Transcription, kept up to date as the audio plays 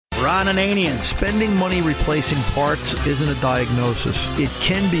Ron Ananian. Spending money replacing parts isn't a diagnosis. It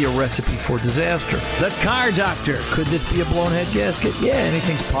can be a recipe for disaster. The Car Doctor. Could this be a blown head gasket? Yeah,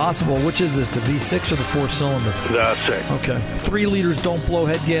 anything's possible. Which is this, the V6 or the 4-cylinder? The 6. Okay. 3 liters don't blow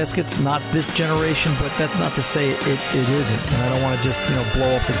head gaskets. Not this generation, but that's not to say it isn't. And I don't want to just,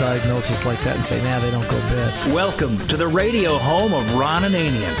 blow up the diagnosis like that and say, they don't go bad. Welcome to the radio home of Ron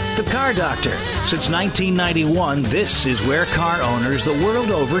Ananian, the Car Doctor. Since 1991, this is where car owners the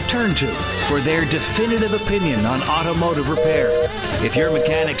world over turn to for their definitive opinion on automotive repair. If your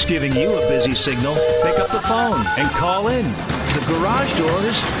mechanic's giving you a busy signal, pick up the phone and call in. The garage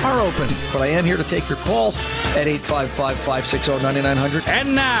doors are open. But I am here to take your calls at 855-560-9900.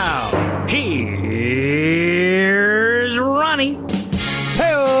 And now, here's Ronnie.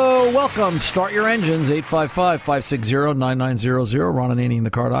 Hey-o, welcome. Start your engines, 855-560-9900. Ron Ananian,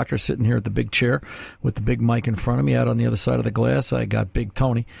 the Car Doctor, sitting here at the big chair with the big mic in front of me. Out on the other side of the glass, I got Big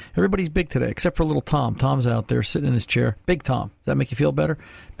Tony. Everybody's big today, except for little Tom. Tom's out there sitting in his chair. Big Tom. Does that make you feel better?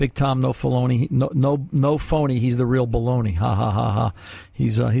 Big Tom, no phony. No phony. He's the real baloney. Ha, ha, ha, ha.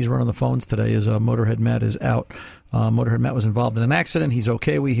 He's running the phones today as Motorhead Matt is out. Motorhead Matt was involved in an accident. He's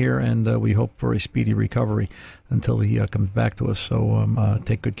okay, we hear, and we hope for a speedy recovery until he comes back to us. So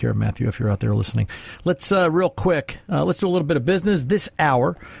take good care of Matthew if you're out there listening. Let's, real quick, let's do a little bit of business. This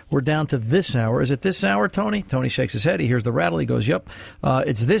hour, we're down to this hour. Is it this hour, Tony? Tony shakes his head. He hears the rattle. He goes, yep.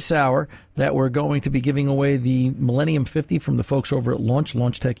 It's this hour that we're going to be giving away the Millennium 50 from the folks over at Launch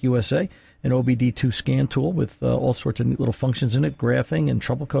Tech USA. An OBD2 scan tool with all sorts of neat little functions in it, graphing and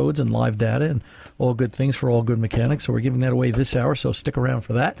trouble codes and live data and all good things for all good mechanics. So we're giving that away this hour, so stick around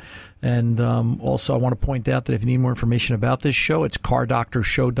for that. And also I want to point out that if you need more information about this show, it's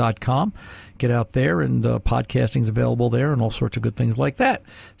cardoctorshow.com. Get out there, and podcasting's available there and all sorts of good things like that.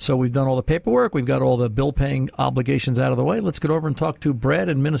 So we've done all the paperwork. We've got all the bill-paying obligations out of the way. Let's get over and talk to Brad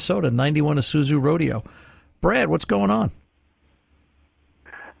in Minnesota, 91 Isuzu Rodeo. Brad, what's going on?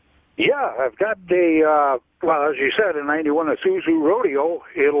 Yeah, I've got a, as you said, a 91 Isuzu Rodeo.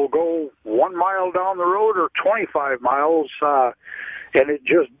 It'll go 1 mile down the road or 25 miles, and it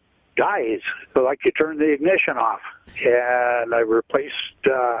just dies. So like you turn the ignition off. And I replaced,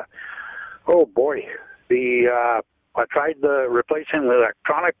 I tried replacing the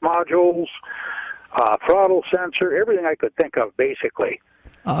electronic modules, throttle sensor, everything I could think of, basically.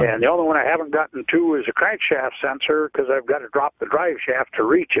 And the only one I haven't gotten to is a crankshaft sensor because I've got to drop the drive shaft to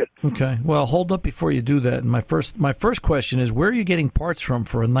reach it. Okay. Well, hold up before you do that. And my first question is, where are you getting parts from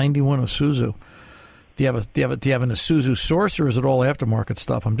for a 91 Isuzu? Do you have an Isuzu source, or is it all aftermarket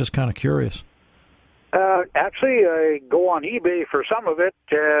stuff? I'm just kind of curious. Actually, I go on eBay for some of it,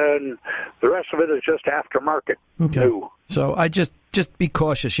 and the rest of it is just aftermarket. Okay. New. So I just be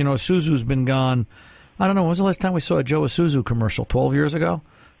cautious. Isuzu's been gone. I don't know. When was the last time we saw a Joe Isuzu commercial? 12 years ago?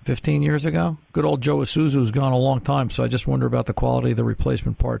 15 years ago? Good old Joe Isuzu's gone a long time, so I just wonder about the quality of the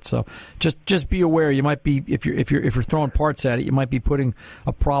replacement parts. So just be aware. You might be, if you're throwing parts at it, you might be putting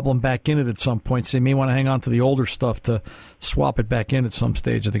a problem back in it at some point. So you may want to hang on to the older stuff to swap it back in at some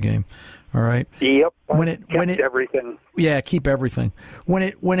stage of the game. All right. Yep. Everything. Yeah, keep everything.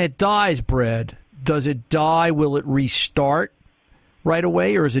 When it dies, Brad, does it die? Will it restart right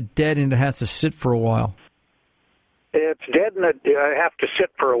away, or is it dead and it has to sit for a while? It's dead and I have to sit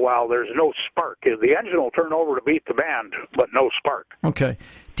for a while. There's no spark. The engine will turn over to beat the band, but no spark. Okay.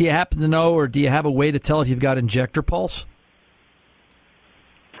 Do you happen to know, or do you have a way to tell if you've got injector pulse?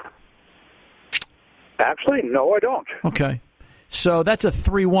 Actually, no, I don't. Okay. So that's a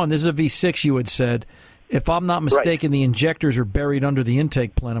 3.1. This is a V6, you had said. If I'm not mistaken, right. The injectors are buried under the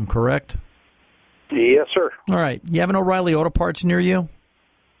intake plenum, correct? Yes, sir. All right. You have an O'Reilly Auto Parts near you?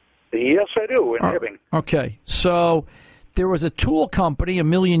 Yes, I do, in Hibbing. Okay. So there was a tool company a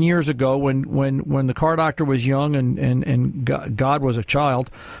million years ago when the Car Doctor was young and God was a child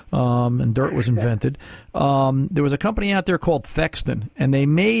and dirt was invented. There was a company out there called Thexton, and they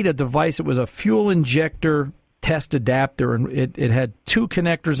made a device. It was a fuel injector test adapter, and it had 2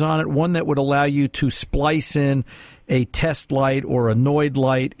 connectors on it, one that would allow you to splice in a test light or a Noid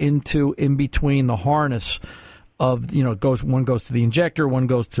light in between the harness of, one goes to the injector, one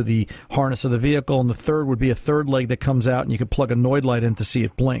goes to the harness of the vehicle, and the third would be a third leg that comes out, and you could plug a Noid light in to see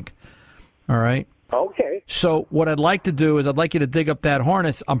it blink. All right? Okay. So what I'd like to do is I'd like you to dig up that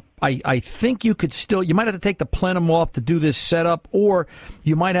harness. I think you could still, you might have to take the plenum off to do this setup, or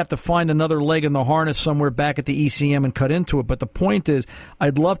you might have to find another leg in the harness somewhere back at the ECM and cut into it. But the point is,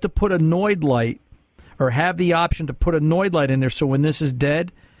 I'd love to put a Noid light, or have the option to put a Noid light in there, so when this is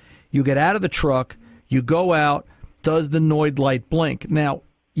dead, you get out of the truck, you go out, does the Noid light blink? Now,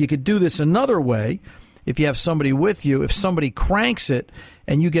 you could do this another way. If you have somebody with you, if somebody cranks it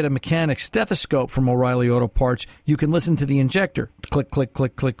and you get a mechanic's stethoscope from O'Reilly Auto Parts, you can listen to the injector. Click, click,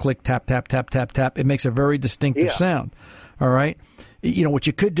 click, click, click, tap, tap, tap, tap, tap. It makes a very distinctive sound. All right? You know, what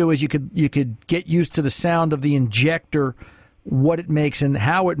you could do is you could get used to the sound of the injector, what it makes and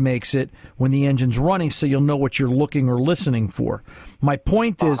how it makes it when the engine's running, so you'll know what you're looking or listening for. My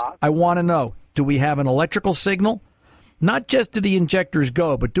point is, I want to know, do we have an electrical signal? Not just do the injectors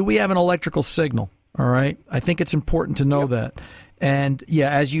go, but do we have an electrical signal? All right? I think it's important to know that. And, yeah,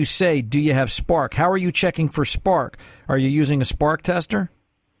 as you say, do you have spark? How are you checking for spark? Are you using a spark tester?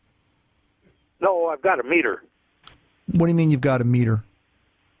 No, I've got a meter. What do you mean you've got a meter?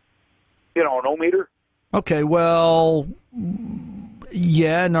 You know, an O-meter? Okay, well,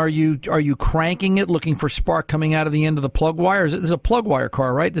 yeah, and are you cranking it, looking for spark coming out of the end of the plug wire? This is a plug wire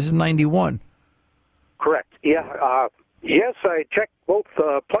car, right? This is 91. Correct. Yeah. Yes, I checked both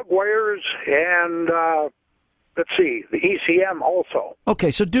plug wires and, let's see, the ECM also.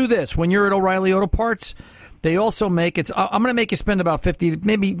 Okay, so do this. When you're at O'Reilly Auto Parts, they also make it. I'm going to make you spend about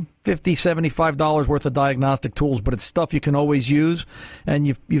maybe $75 worth of diagnostic tools, but it's stuff you can always use, and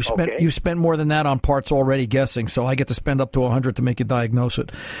you've spent more than that on parts already guessing. So I get to spend up to $100 to make you diagnose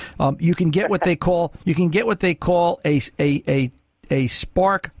it. You can get what they call a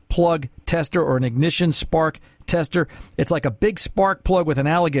spark plug tester or an ignition spark tester. It's like a big spark plug with an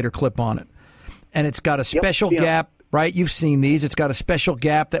alligator clip on it, and it's got a special gap. Right, you've seen these. It's got a special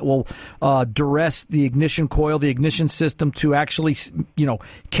gap that will duress the ignition coil, the ignition system, to actually,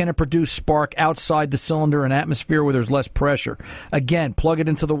 can it produce spark outside the cylinder and atmosphere where there's less pressure. Again, plug it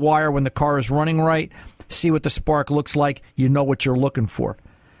into the wire when the car is running right. See what the spark looks like. You know what you're looking for.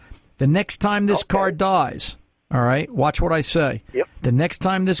 The next time this car dies, all right, watch what I say. Yep. The next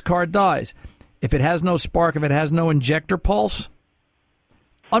time this car dies, if it has no spark, if it has no injector pulse,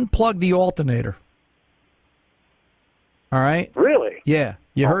 unplug the alternator. All right? Really? Yeah.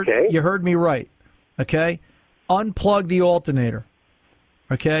 You heard me right. Okay? Unplug the alternator.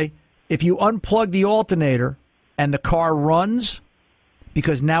 Okay? If you unplug the alternator and the car runs,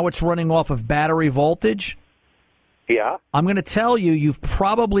 because now it's running off of battery voltage, I'm going to tell you, you've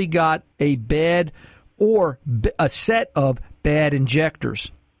probably got a bad or a set of bad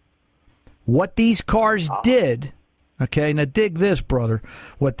injectors. What these cars did, okay, now dig this, brother.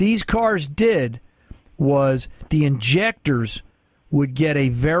 What these cars did was the injectors would get a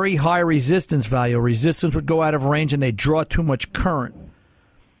very high resistance value. Resistance would go out of range and they'd draw too much current.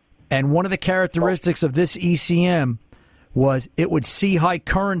 And one of the characteristics of this ECM was it would see high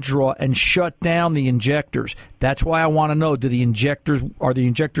current draw and shut down the injectors. That's why I want to know, are the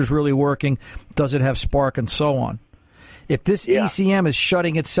injectors really working? Does it have spark, and so on? If this ECM is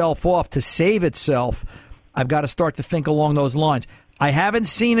shutting itself off to save itself, I've got to start to think along those lines. I haven't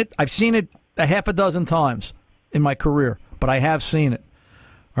seen it. I've seen it a half a dozen times in my career, but I have seen it.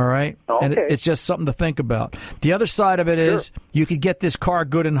 All right? Okay. And it's just something to think about. The other side of it is you could get this car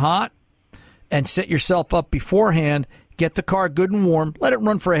good and hot and set yourself up beforehand, get the car good and warm, let it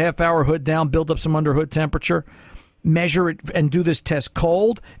run for a half hour, hood down, build up some under hood temperature, measure it and do this test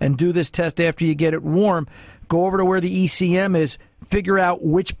cold and do this test after you get it warm. Go over to where the ECM is, figure out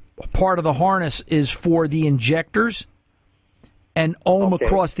which part of the harness is for the injectors, and ohm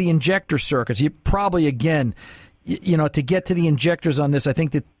across the injector circuits. You probably, again, to get to the injectors on this, I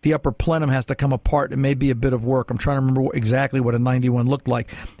think that the upper plenum has to come apart. It may be a bit of work. I'm trying to remember exactly what a 91 looked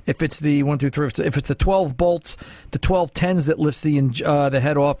like. If it's the 1, 2, 3, if it's the 12 bolts, the 12 10s that lifts the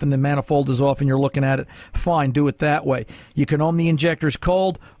head off and the manifold is off and you're looking at it, fine, do it that way. You can ohm the injectors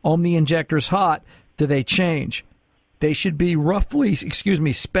cold, ohm the injectors hot. Do they change? They should be roughly,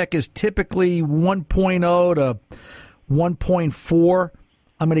 spec is typically 1.0 to 1.4.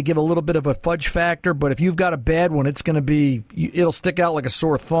 I'm going to give a little bit of a fudge factor, but if you've got a bad one, it'll stick out like a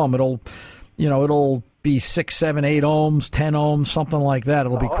sore thumb. It'll be 6, 7, 8 ohms, 10 ohms, something like that.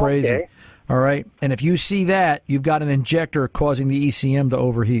 It'll be crazy. Okay. All right. And if you see that, you've got an injector causing the ECM to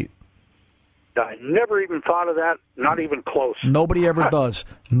overheat. I never even thought of that. Not even close. Nobody ever does.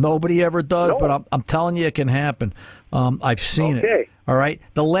 Nobody ever does. No. But I'm telling you, it can happen. I've seen it. All right.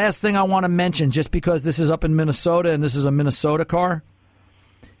 The last thing I want to mention, just because this is up in Minnesota and this is a Minnesota car,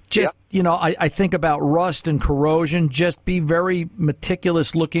 I think about rust and corrosion. Just be very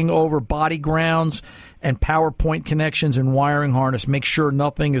meticulous looking over body grounds and power point connections and wiring harness. Make sure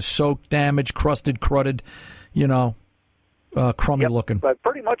nothing is soaked, damaged, crusted, crudted, crummy looking. I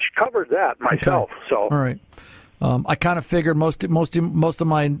pretty much covered that myself. Okay. So all right. I kind of figured most of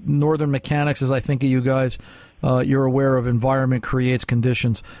my northern mechanics, as I think of you guys, you're aware of environment creates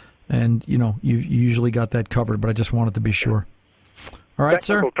conditions, and you usually got that covered. But I just wanted to be sure. All right,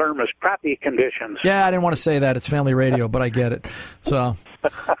 technical term is crappy conditions. Yeah, I didn't want to say that. It's family radio, but I get it. So,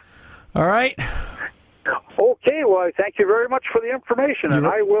 All right. Okay, well, thank you very much for the information, and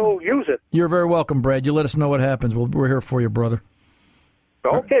I will use it. You're very welcome, Brad. You let us know what happens. We're here for you, brother.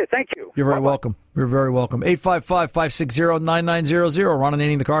 Okay, thank you. You're very Bye-bye. welcome. You're very welcome. 855-560-9900. Ron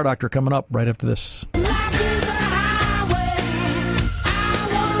Ananian, the car doctor, coming up right after this.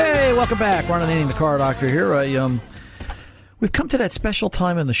 Hey, welcome back. Ron Ananian, the car doctor here. We've come to that special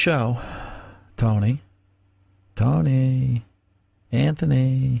time in the show. Tony,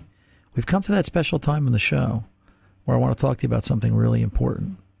 Anthony. We've come to that special time in the show where I want to talk to you about something really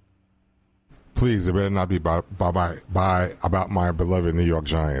important. Please, it better not be about my beloved New York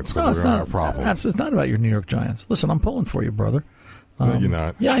Giants, because we're going to have a problem. It's not about your New York Giants. Listen, I'm pulling for you, brother. No, you're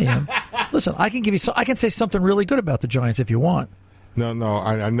not. Yeah, I am. Listen, I can say something really good about the Giants if you want. No,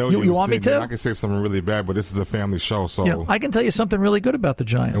 I know you want me to? I can say something really bad, but this is a family show, so. Yeah, I can tell you something really good about the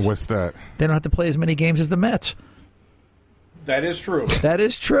Giants. And what's that? They don't have to play as many games as the Mets. That is true. That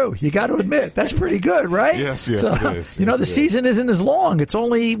is true. You got to admit, that's pretty good, right? Yes, so, it is. The season isn't as long.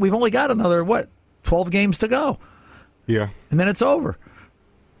 We've only got another 12 games to go. Yeah. And then it's over.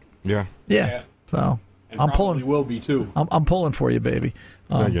 Yeah. Yeah. So and I'm pulling. Will be too. I'm pulling for you, baby.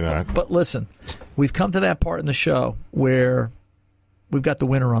 No, you're not. But listen, we've come to that part in the show where we've got the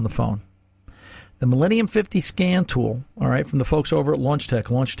winner on the phone. The Millennium 50 scan tool, all right, from the folks over at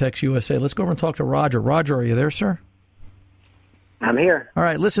LaunchTech USA. Let's go over and talk to Roger. Roger, are you there, sir? I'm here. All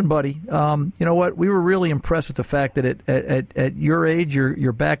right, listen, buddy. You know what? We were really impressed with the fact that at your age,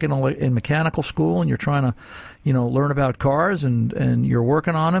 you're back in mechanical school and you're trying to, learn about cars and you're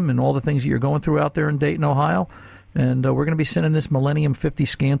working on them and all the things that you're going through out there in Dayton, Ohio. And we're going to be sending this Millennium 50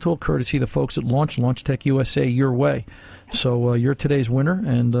 scan tool, courtesy of the folks at LaunchTech USA, your way. So you're today's winner,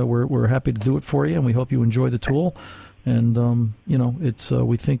 and we're happy to do it for you, and we hope you enjoy the tool. And it's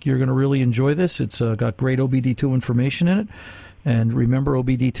we think you're going to really enjoy this. It's got great OBD2 information in it. And remember,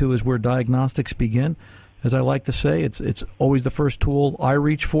 OBD2 is where diagnostics begin. As I like to say, it's always the first tool I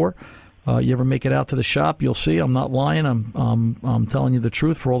reach for. You ever make it out to the shop, you'll see. I'm not lying. I'm telling you the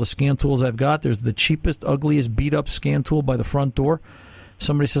truth. For all the scan tools I've got, there's the cheapest, ugliest, beat-up scan tool by the front door.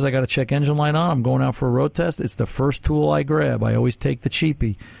 Somebody says I got a check engine light on. I'm going out for a road test. It's the first tool I grab. I always take the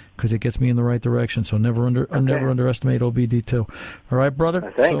cheapie because it gets me in the right direction. So never underestimate OBD2. All right,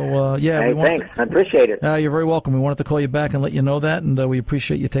 brother? Thanks. So, thanks. I appreciate it. You're very welcome. We wanted to call you back and let you know that, and we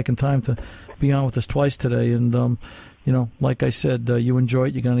appreciate you taking time to be on with us twice today. And, like I said, you enjoy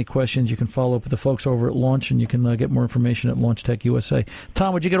it. You got any questions, you can follow up with the folks over at Launch, and you can get more information at LaunchTech USA.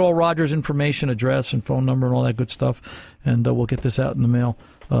 Tom, would you get all Roger's information, address, and phone number and all that good stuff? And we'll get this out in the mail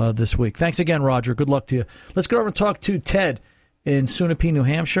this week. Thanks again, Roger. Good luck to you. Let's go over and talk to Ted in Sunapee, New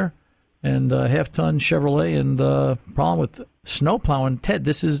Hampshire, and half-ton Chevrolet, and problem with snow plowing. Ted,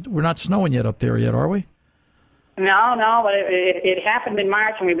 we're not snowing yet up there yet, are we? No, but it happened in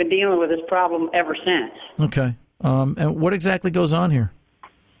March, and we've been dealing with this problem ever since. Okay. And what exactly goes on here?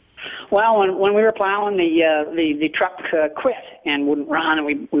 Well, when we were plowing, the truck quit and wouldn't run,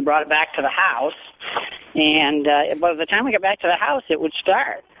 and we brought it back to the house. And by the time we got back to the house, it would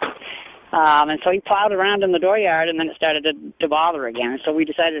start. And so he plowed around in the dooryard, and then it started to bother again. So we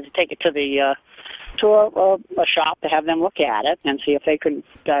decided to take it to a shop to have them look at it and see if they could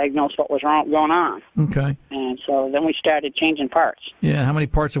diagnose what was going on. Okay. And so then we started changing parts. Yeah, how many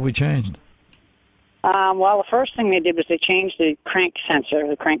parts have we changed? Well, the first thing they did was they changed the crank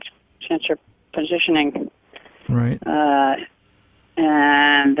sensor positioning. Right.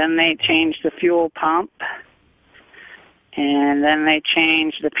 And then they changed the fuel pump. And then they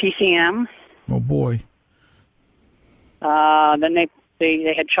changed the PCM. Oh, boy. Then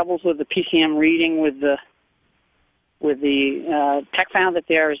they had troubles with the PCM reading with the tech found that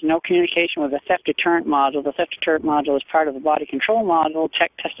there is no communication with the theft deterrent module. The theft deterrent module is part of the body control module.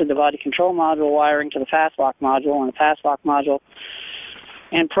 Tech tested the body control module wiring to the fast lock module and the fast lock module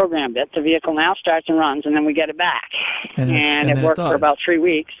and programmed it. The vehicle now starts and runs, and then we get it back. And it worked for about 3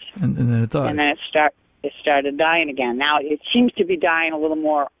 weeks. And then it died. And then it started dying again. Now, it seems to be dying a little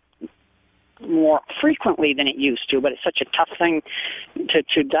more frequently than it used to, but it's such a tough thing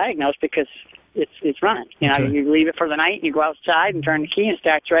to diagnose because it's running. Okay. You leave it for the night, and you go outside and turn the key, and it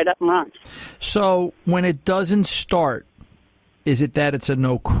starts right up and runs. So when it doesn't start, is it that it's a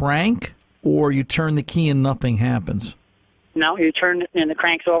no crank, or you turn the key and nothing happens? No, you turn it and the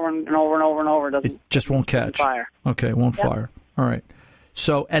crank's over and over and over and over. It just won't catch. Fire. Okay, it won't fire. All right.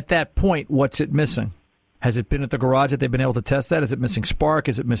 So at that point, what's it missing? Has it been at the garage that they've been able to test that? Is it missing spark?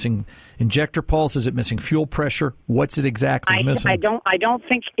 Is it missing injector pulse? Is it missing fuel pressure? What's it exactly missing? I don't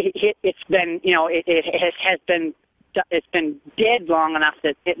think it's been, it has been been dead long enough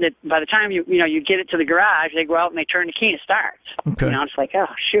that by the time you get it to the garage, they go out and they turn the key and it starts. Okay. It's like, oh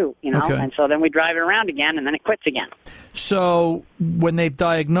shoot, Okay. And so then we drive it around again and then it quits again. So when they've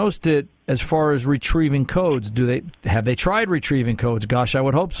diagnosed it, as far as retrieving codes, have they tried retrieving codes? Gosh, I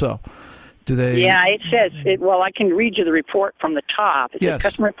would hope so. Do they? Yeah, it says well, I can read you the report from the top. It says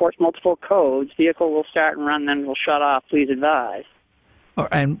customer reports multiple codes. Vehicle will start and run, then will shut off. Please advise.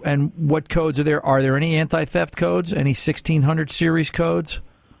 And what codes are there? Are there any anti-theft codes? Any 1600 series codes?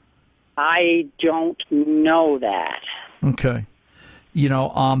 I don't know that. Okay.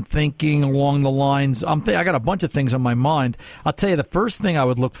 I'm thinking along the lines. I got a bunch of things on my mind. I'll tell you the first thing I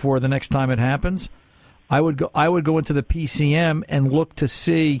would look for the next time it happens. I would go into the PCM and look to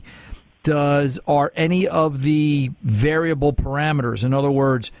see are any of the variable parameters, in other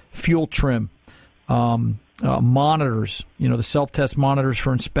words, fuel trim, monitors, the self-test monitors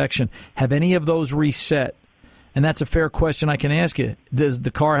for inspection, have any of those reset? And that's a fair question I can ask you. Does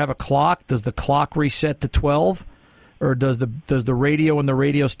the car have a clock? Does the clock reset to 12? Or does the radio and the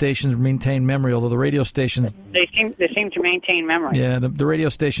radio stations maintain memory? Although the radio stations... They seem to maintain memory. Yeah, the radio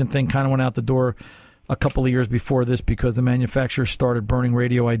station thing kind of went out the door a couple of years before this because the manufacturers started burning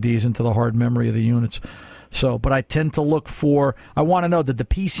radio IDs into the hard memory of the units. So, but I tend to look for... I want to know, did the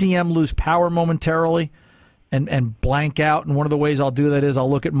PCM lose power momentarily and blank out? And one of the ways I'll do that is I'll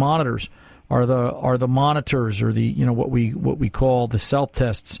look at monitors. Are the monitors or the what we call the self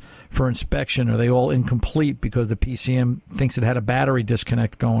tests for inspection, are they all incomplete because the PCM thinks it had a battery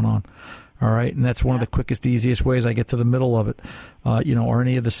disconnect going on? All right, and that's one of the quickest, easiest ways I get to the middle of it. Are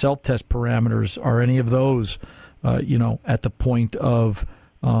any of the self test parameters, are any of those at the point of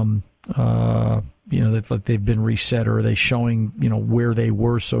that they've been reset, or are they showing where they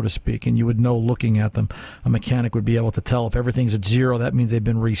were, so to speak? And you would know looking at them. A mechanic would be able to tell if everything's at 0, that means they've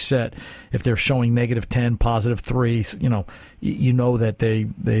been reset. If they're showing -10, +3, you know that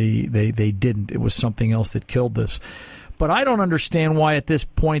they didn't. It was something else that killed this. But I don't understand why at this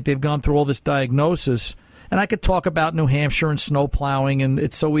point they've gone through all this diagnosis. And I could talk about New Hampshire and snow plowing, and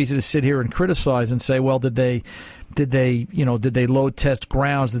it's so easy to sit here and criticize and say, well, did they load test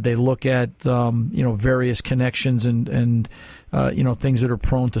grounds? Did they look at various connections and things that are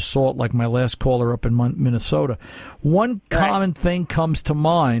prone to salt, like my last caller up in Minnesota? One common thing comes to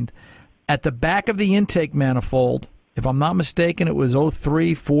mind at the back of the intake manifold. If I'm not mistaken, it was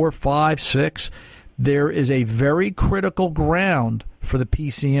 03, 4, 5, 6. There is a very critical ground for the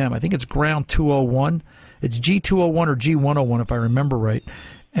PCM. I think it's ground 201. It's G201 or G101 if I remember right.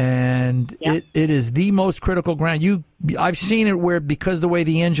 And it is the most critical ground. I've seen it where, because the way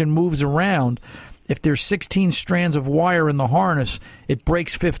the engine moves around, if there's 16 strands of wire in the harness, it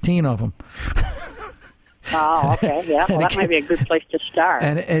breaks 15 of them. Oh, okay, yeah. Well, that might be a good place to start.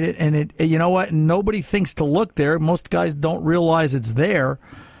 And it you know what? Nobody thinks to look there. Most guys don't realize it's there.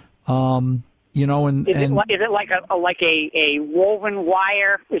 Is it like a woven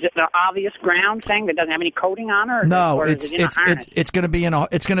wire? Is it an obvious ground thing that doesn't have any coating on it? No, it's going to be in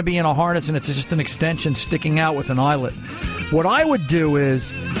a harness, and it's just an extension sticking out with an eyelet. What I would do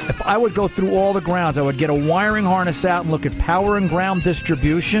is, if I would go through all the grounds, I would get a wiring harness out and look at power and ground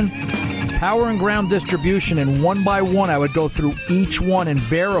distribution. And one by one I would go through each one and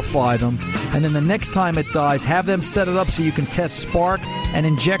verify them, and then the next time it dies, have them set it up so you can test spark and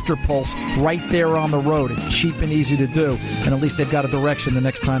injector pulse right there on the road. It's cheap and easy to do, and at least they've got a direction the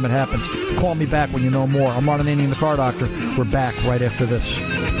next time it happens. Call me back when you know more. I'm Ron Ananian, the Car Doctor. We're back right after this.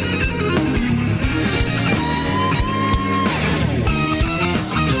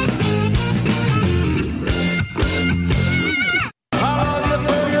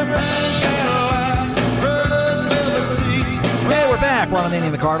 Ron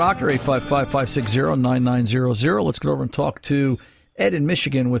Ananian, the Car Doctor, 855-560-9900. Let's get over and talk to Ed in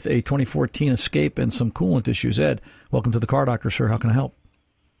Michigan with a 2014 Escape and some coolant issues. Ed, welcome to the Car Doctor, sir. How can I help?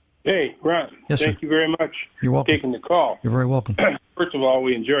 Hey, Ron. Yes, Thank sir. you very much You're welcome. for taking the call. You're very welcome. First of all,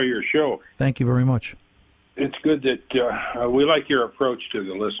 we enjoy your show. Thank you very much. It's good that we like your approach to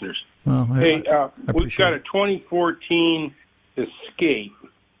the listeners. Well, we've got a it. 2014 Escape,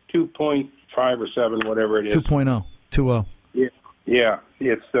 2.5 or 7, whatever it is. 2.0. 2.0. Yeah,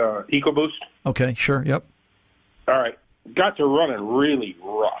 it's EcoBoost. Okay, sure, yep. All right. Got to run it really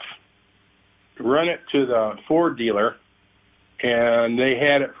rough. Run it to the Ford dealer, and they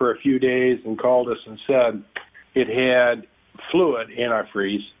had it for a few days and called us and said it had fluid,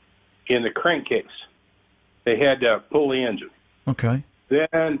 antifreeze, in the crankcase. They had to pull the engine. Okay.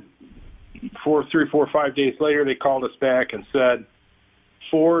 Then 3, 4, 5 days later, they called us back and said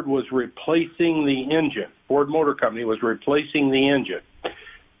Ford was replacing the engine. Ford Motor Company was replacing the engine.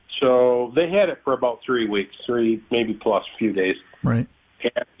 So they had it for about 3 weeks, maybe plus a few days. Right.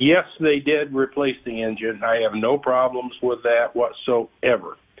 And yes, they did replace the engine. I have no problems with that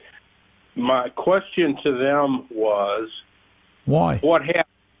whatsoever. My question to them was, why? What happened?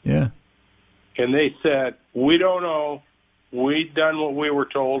 Yeah. And they said, we don't know. We done what we were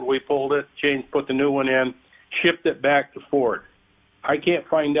told. We pulled it, put the new one in, shipped it back to Ford. I can't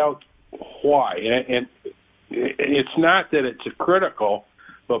find out why. And it's not that it's critical,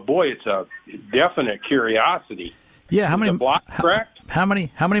 but boy, it's a definite curiosity. Yeah, how many block cracked? How many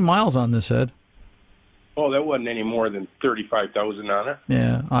miles on this, Ed? Oh, that wasn't any more than 35,000 on it.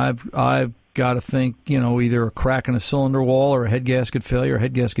 Yeah, I've got to think, either a crack in a cylinder wall or a head gasket failure.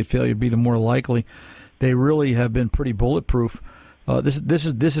 Head gasket failure would be the more likely. They really have been pretty bulletproof. This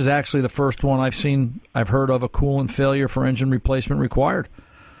is actually the first one I've heard of a coolant failure for engine replacement required.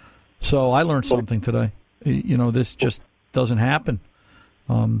 So I learned something today. This just doesn't happen.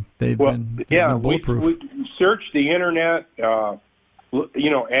 They've been bulletproof. We searched the internet,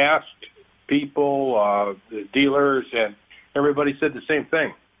 asked people, the dealers, and everybody said the same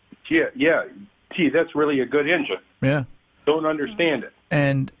thing. Gee, that's really a good engine. Yeah. Don't understand it.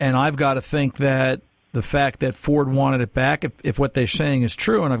 And I've got to think that the fact that Ford wanted it back, if what they're saying is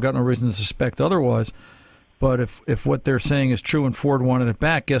true, and I've got no reason to suspect otherwise, but if what they're saying is true and Ford wanted it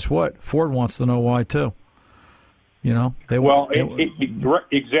back, guess what? Ford wants to know why too. Exactly,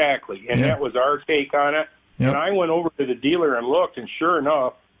 and that was our take on it. Yep. And I went over to the dealer and looked, and sure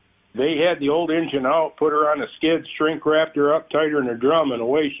enough, they had the old engine out, put her on a skid, shrink wrapped her up, tied her in a drum, and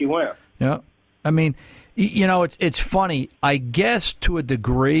away she went. Yeah, I mean, it's funny. I guess to a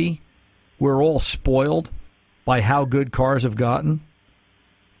degree, we're all spoiled by how good cars have gotten,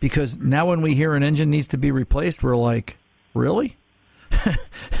 because now when we hear an engine needs to be replaced, we're like, really?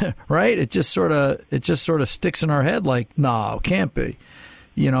 Right? It just sort of sticks in our head like, no, can't be.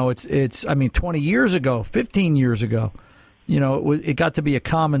 It's 20 years ago, 15 years ago, it got to be a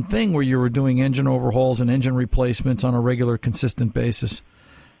common thing where you were doing engine overhauls and engine replacements on a regular, consistent basis.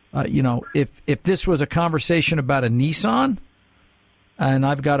 If this was a conversation about a Nissan, and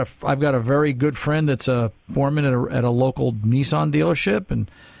I've got a very good friend that's a foreman at a local Nissan dealership, and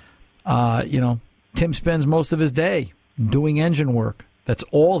Tim spends most of his day doing engine work. That's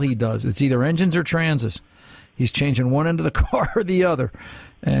all he does. It's either engines or transes. He's changing one end of the car or the other.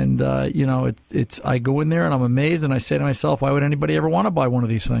 And, I go in there and I'm amazed, and I say to myself, why would anybody ever want to buy one of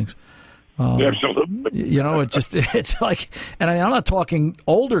these things? Absolutely. It's like, and I'm not talking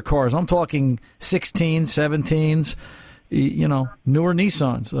older cars. I'm talking 16s, 17s, newer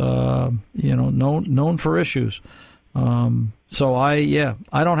Nissans, known for issues. So I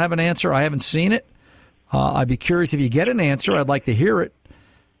don't have an answer. I haven't seen it. I'd be curious if you get an answer. I'd like to hear it.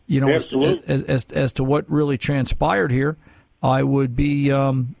 As to what really transpired here. I would be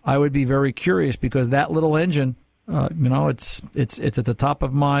very curious, because that little engine, it's at the top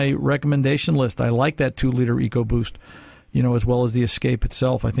of my recommendation list. I like that 2-liter EcoBoost, as well as the Escape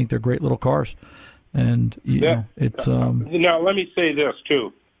itself. I think they're great little cars, and it's. Now let me say this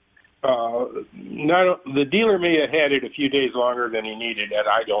too. The dealer may have had it a few days longer than he needed it.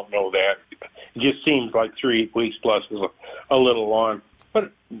 I don't know that. It just seems like 3 weeks plus is a little long.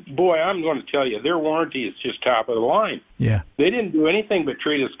 But, boy, I'm going to tell you, their warranty is just top of the line. Yeah. They didn't do anything but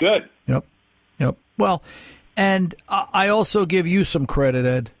treat us good. Yep. Well, and I also give you some credit,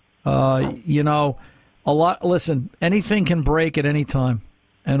 Ed. Listen, anything can break at any time.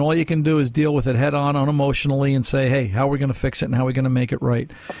 And all you can do is deal with it head on, unemotionally, and say, hey, how are we going to fix it and how are we going to make it right?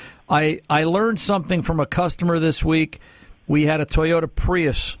 I learned something from a customer this week. We had a Toyota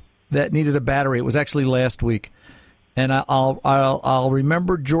Prius that needed a battery. It was actually last week. And I'll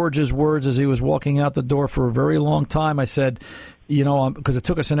remember George's words as he was walking out the door for a very long time. I said, because it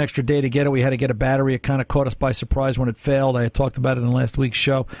took us an extra day to get it. We had to get a battery. It kind of caught us by surprise when it failed. I had talked about it in last week's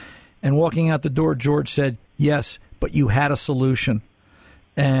show. And walking out the door, George said, yes, but you had a solution.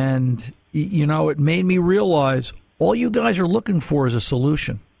 And, it made me realize all you guys are looking for is a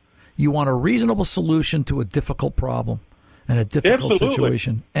solution. You want a reasonable solution to a difficult problem and a difficult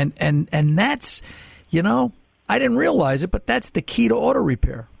situation. And that's, I didn't realize it, but that's the key to auto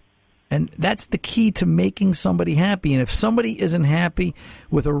repair. And that's the key to making somebody happy. And if somebody isn't happy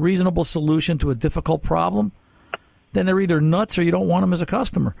with a reasonable solution to a difficult problem, then they're either nuts or you don't want them as a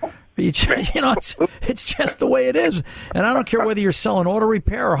customer. It's just the way it is. And I don't care whether you're selling auto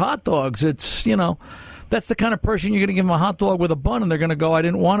repair or hot dogs. It's, that's the kind of person you're going to give them a hot dog with a bun, and they're going to go, I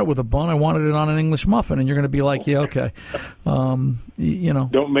didn't want it with a bun. I wanted it on an English muffin. And you're going to be like, yeah, okay. Don't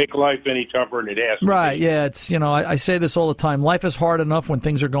make life any tougher than it has to be. Right, yeah. It's, I say this all the time. Life is hard enough when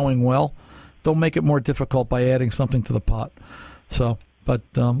things are going well. Don't make it more difficult by adding something to the pot. So But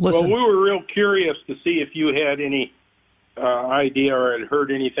listen. Well, we were real curious to see if you had any idea or had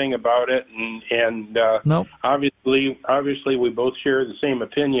heard anything about it, and nope. Obviously, we both share the same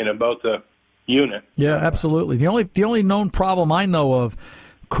opinion about the unit. Yeah, absolutely. The only known problem I know of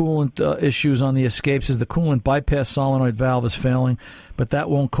coolant issues on the Escapes is the coolant bypass solenoid valve is failing, but that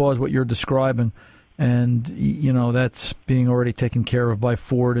won't cause what you're describing. And, that's being already taken care of by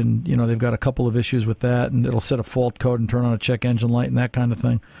Ford, and, they've got a couple of issues with that, and it'll set a fault code and turn on a check engine light and that kind of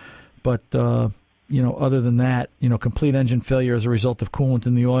thing. But, other than that, complete engine failure as a result of coolant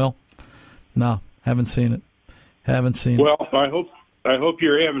in the oil, no, haven't seen it. Well, I hope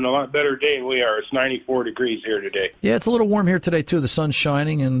you're having a lot better day than we are. It's 94 degrees here today. Yeah, it's a little warm here today, too. The sun's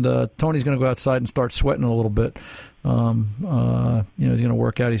shining, and Tony's going to go outside and start sweating a little bit. He's going to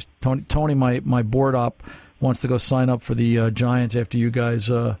work out. Tony, my board op, wants to go sign up for the Giants after you guys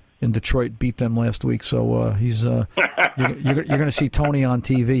in Detroit beat them last week. So he's you're going to see Tony on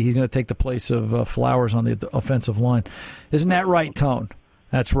TV. He's going to take the place of Flowers on the offensive line. Isn't that right, Tone?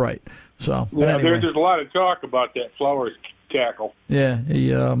 That's right. So anyway. There's a lot of talk about that Flowers tackle. Yeah,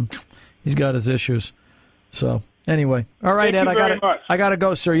 he's got his issues. So anyway, all right, Ed, I got to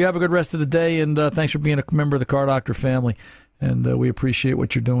go, sir. You have a good rest of the day, and thanks for being a member of the Car Doctor family. And we appreciate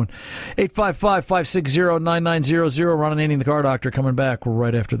what you're doing. 855-560-9900. Ron and Annie, the Car Doctor, coming back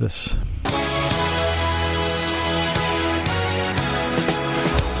right after this.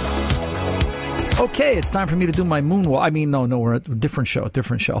 Okay, it's time for me to do my moonwalk. I mean, no, we're at a different show.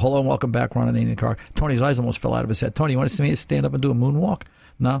 Hello and welcome back, Ron and Annie in the car. Tony's eyes almost fell out of his head. Tony, you want to see me stand up and do a moonwalk?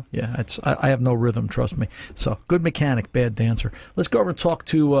 No? Yeah, I have no rhythm, trust me. So, good mechanic, bad dancer. Let's go over and talk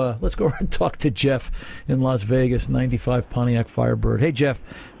to Jeff in Las Vegas, 95 Pontiac Firebird. Hey, Jeff,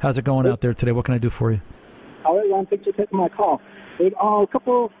 how's it going out there today? What can I do for you? All right, Ron, thanks for taking my call. Maybe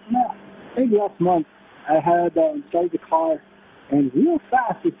last month, I had started the car, and real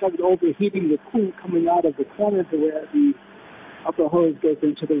fast it started overheating. The coolant coming out of the corner to where the upper hose goes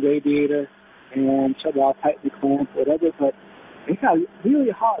into the radiator and shut it off, tighten the clamp, whatever. But it got really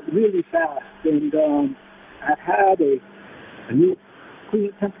hot really fast. And I had a new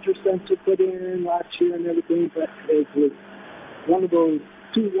coolant temperature sensor put in last year and everything, but it was one of those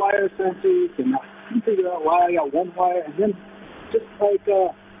 2-wire sensors, and I couldn't figure out why I got 1 wire. And then just like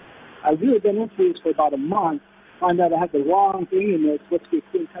I've really been into this for about a month, find out I had the wrong thing, and it's supposed to be a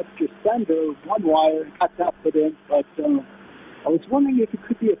coolant temperature sender, 1 wire, and got that put in. But I was wondering if it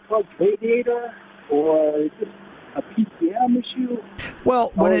could be a plugged radiator or just a PCM issue.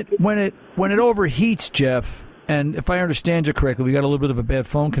 Well, when it overheats, Jeff, and if I understand you correctly, we got a little bit of a bad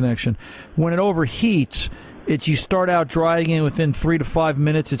phone connection. When it overheats, you start out drying it within 3 to 5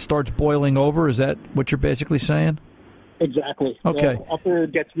 minutes. It starts boiling over. Is that what you're basically saying? Exactly. Okay. The upper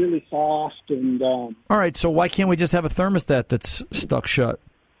gets really soft, and all right. So why can't we just have a thermostat that's stuck shut?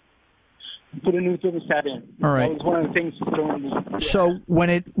 Put a new thermostat in. All right. That was one of the things. So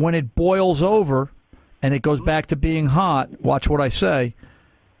when it boils over and it goes back to being hot, watch what I say.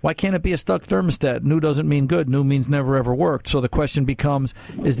 Why can't it be a stuck thermostat? New doesn't mean good. New means never ever worked. So the question becomes: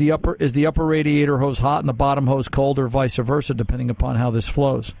 is the upper radiator hose hot and the bottom hose cold, or vice versa, depending upon how this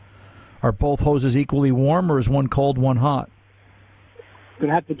flows? Are both hoses equally warm, or is one cold, one hot? Going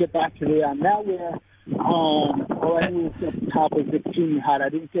to have to get back to on that where all I knew was the top was extremely hot. I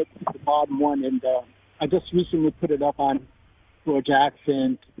didn't get the bottom one, and I just recently put it up on Floor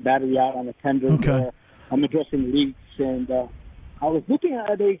Jackson, took the battery out on a tender. Okay. I'm addressing leaks, and I was looking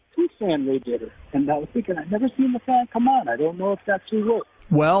at a 2-fan radiator, and I was thinking, I've never seen the fan come on. I don't know if that actually works.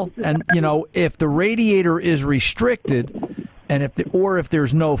 Well, and if the radiator is restricted, and if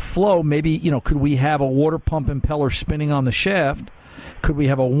there's no flow, maybe could we have a water pump impeller spinning on the shaft? Could we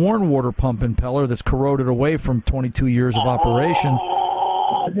have a worn water pump impeller that's corroded away from 22 years of operation?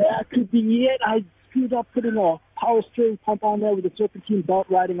 That could be it. I screwed up putting a power steering pump on there with a serpentine belt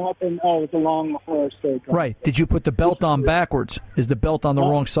riding up, and it was a long horse. Right. Did you put the belt on backwards? Is the belt on the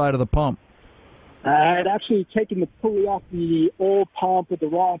wrong side of the pump? I had actually taken the pulley off the old pump with the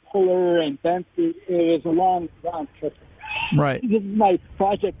wrong puller and bent it. It was a long round trip. Right. This is my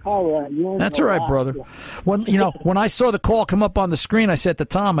project car. That's all right, brother. When I saw the call come up on the screen, I said to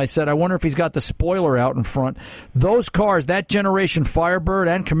Tom, I wonder if he's got the spoiler out in front. Those cars, that generation Firebird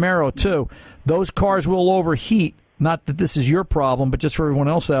and Camaro too, those cars will overheat. Not that this is your problem, but just for everyone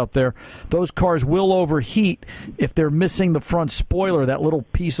else out there, those cars will overheat if they're missing the front spoiler, that little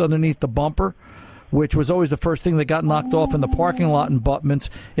piece underneath the bumper, which was always the first thing that got knocked off in the parking lot in Buttman's.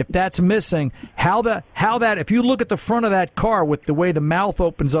 If that's missing, if you look at the front of that car with the way the mouth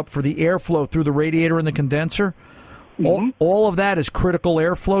opens up for the airflow through the radiator and the condenser, All of that is critical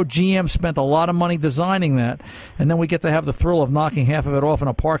airflow. GM spent a lot of money designing that, and then we get to have the thrill of knocking half of it off in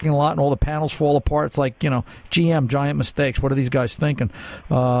a parking lot, and all the panels fall apart. It's like, GM, giant mistakes. What are these guys thinking?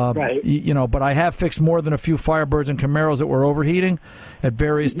 Right. But I have fixed more than a few Firebirds and Camaros that were overheating at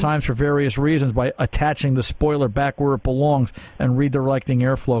various times for various reasons by attaching the spoiler back where it belongs and redirecting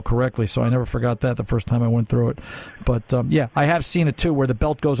airflow correctly. So I never forgot that the first time I went through it. But, I have seen it, too, where the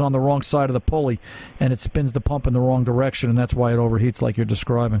belt goes on the wrong side of the pulley, and it spins the pump in the wrong direction, and that's why it overheats like you're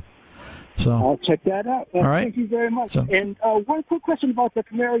describing. So I'll check that out. All right. Thank you very much. So, and one quick question about the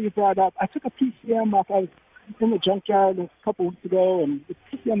Camaro you brought up. I took a PCM off. I was in the junkyard a couple weeks ago, and the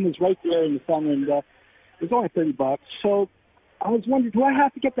PCM was right there in the sun, and it was only $30. So I was wondering, do I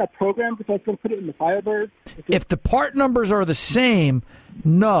have to get that programmed if I was going to put it in the Firebird? If the part numbers are the same,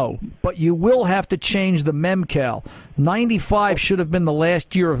 no, but you will have to change the MEMCAL. 95 should have been the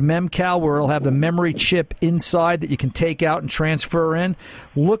last year of MEMCAL, where it'll have the memory chip inside that you can take out and transfer in.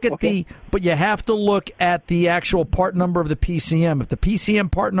 Look at but you have to look at the actual part number of the PCM. If the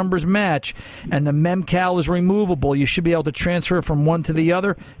PCM part numbers match and the MEMCAL is removable, you should be able to transfer from one to the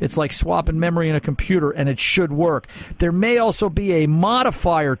other. It's like swapping memory in a computer, and it should work. There may also be a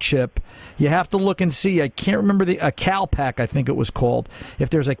modifier chip. You have to look and see. I can't remember a CalPack, I think it was called. If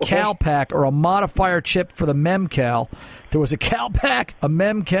there's a CalPack or a modifier chip for the MEMCAL, there was a CalPack, a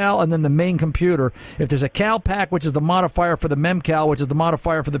MEMCAL, and then the main computer. If there's a CalPack, which is the modifier for the MEMCAL, which is the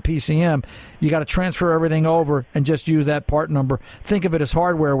modifier for the PCM, you got to transfer everything over and just use that part number. Think of it as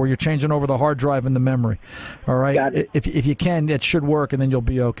hardware where you're changing over the hard drive and the memory. All right? Got it. If you can, it should work, and then you'll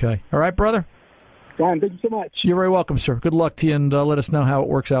be okay. All right, brother? Ron, thank you so much. You're very welcome, sir. Good luck to you, and let us know how it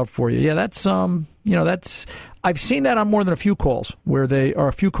works out for you. Yeah, that's I've seen that on more than a few calls where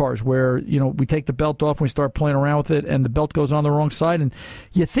a few cars where we take the belt off and we start playing around with it, and the belt goes on the wrong side, and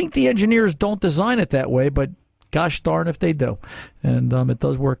you think the engineers don't design it that way, but gosh darn if they do. And it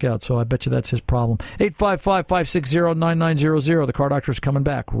does work out, so I bet you that's his problem. 855-560-9900. The Car Doctor is coming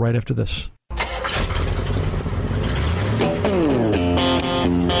back right after this.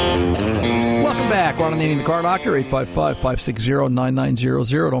 Welcome back. Ron and Annie, the Car Doctor,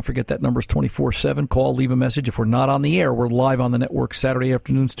 855-560-9900. Don't forget that number is 24/7. Call, leave a message. If we're not on the air, we're live on the network Saturday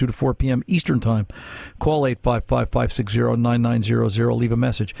afternoons, 2 to 4 p.m. Eastern Time. Call 855-560-9900. Leave a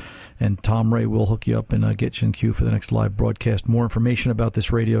message, and Tom Ray will hook you up and get you in queue for the next live broadcast. More information about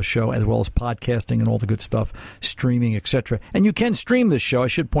this radio show, as well as podcasting and all the good stuff, streaming, etc. And you can stream this show. I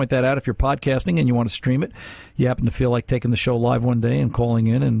should point that out. If you're podcasting and you want to stream it, you happen to feel like taking the show live one day and calling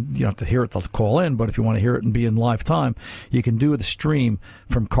in, and you don't have to hear it to call in, but if you want to hear it and be in live time, you can do the stream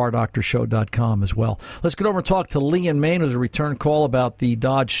from cardoctorshow.com as well. Let's get over and talk to Lee in Maine. It was a return call about the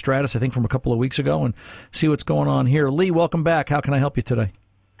Dodge Stratus, I think from a couple of weeks ago, and see what's going on here. Lee, welcome back. How can I help you today?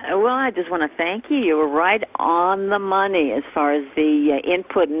 Well, I just want to thank you. You were right on the money as far as the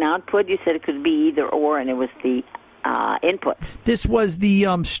input and output. You said it could be either or, and it was the input. This was the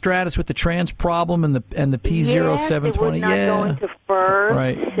Stratus with the trans problem and the P0720. Yes, it was not going to first,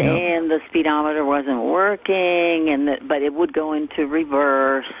 right, and the speedometer wasn't working, but it would go into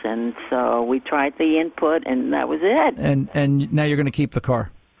reverse, and so we tried the input, and that was it. And now you're going to keep the car?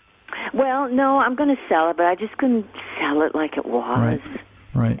 Well, no, I'm going to sell it, but I just couldn't sell it like it was.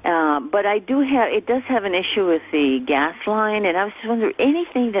 Right. But it does have an issue with the gas line, and I was just wondering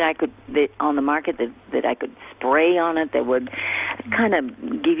anything that on the market that I could spray on it that would kind of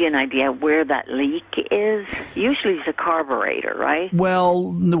give you an idea where that leak is. Usually it's a carburetor, right?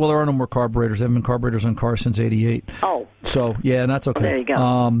 Well, there are no more carburetors. There haven't been carburetors on cars since '88. Oh. So, yeah, and that's okay. There you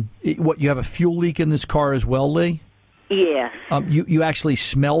go. You have a fuel leak in this car as well, Lee? Yes. You actually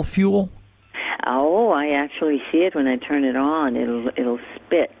smell fuel? Oh, I actually see it when I turn it on. It'll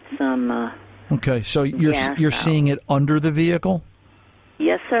spit some. Okay, so you're seeing it under the vehicle?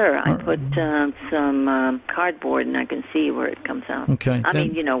 Yes, sir. I put some cardboard, and I can see where it comes out. Okay.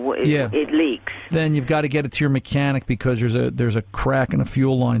 It leaks. Then you've got to get it to your mechanic because there's a crack in a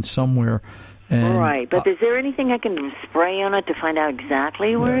fuel line somewhere. And, right, but is there anything I can spray on it to find out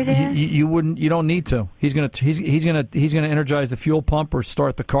exactly where it is? You wouldn't. You don't need to. He's gonna energize the fuel pump or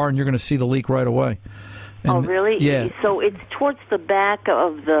start the car, and you're gonna see the leak right away. And, oh, really? Yeah. So it's towards the back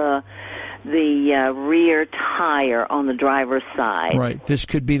of the rear tire on the driver's side. Right. This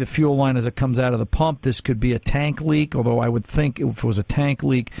could be the fuel line as it comes out of the pump. This could be a tank leak. Although I would think if it was a tank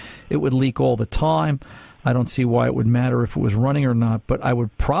leak, it would leak all the time. I don't see why it would matter if it was running or not, but I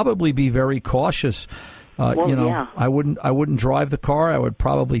would probably be very cautious. I wouldn't drive the car. I would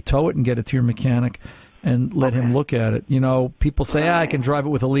probably tow it and get it to your mechanic and let him look at it. People say, I can drive it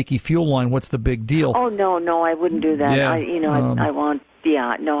with a leaky fuel line. What's the big deal? Oh, no, I wouldn't do that. Yeah. I want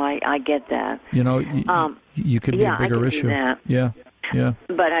Yeah, no, I get that. You know, you could be a bigger I can issue. Do that. Yeah.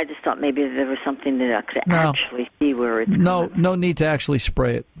 But I just thought maybe there was something that I could actually see where it's no need to actually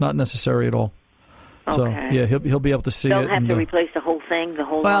spray it. Not necessary at all. So, okay. he'll be able to see They'll it. They'll have and, to replace the whole thing, the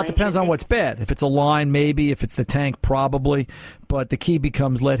whole Well, line, it depends on what's bad. If it's a line, maybe. If it's the tank, probably. But the key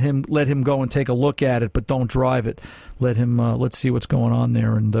becomes let him go and take a look at it, but don't drive it. Let's see what's going on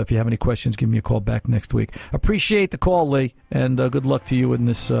there. And if you have any questions, give me a call back next week. Appreciate the call, Lee, and good luck to you in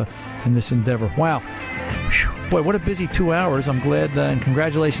this endeavor. Wow. Whew. Boy, what a busy 2 hours. I'm glad, and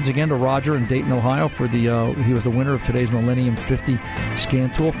congratulations again to Roger in Dayton, Ohio, for he was the winner of today's Millennium 50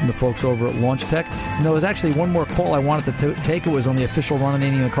 scan tool from the folks over at Launch Tech. And there was actually one more call I wanted to take. It was on the official Ron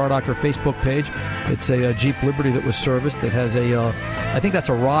Ananian and the Car Doctor Facebook page. It's a Jeep Liberty that was serviced that has I think that's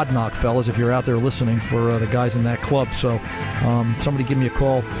a rod knock, fellas, if you're out there listening, for the guys in that club. So somebody give me a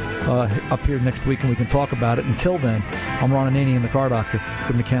call up here next week and we can talk about it. Until then, I'm Ron Ananian and the Car Doctor.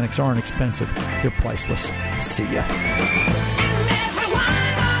 Good mechanics aren't expensive. They're priceless. See ya.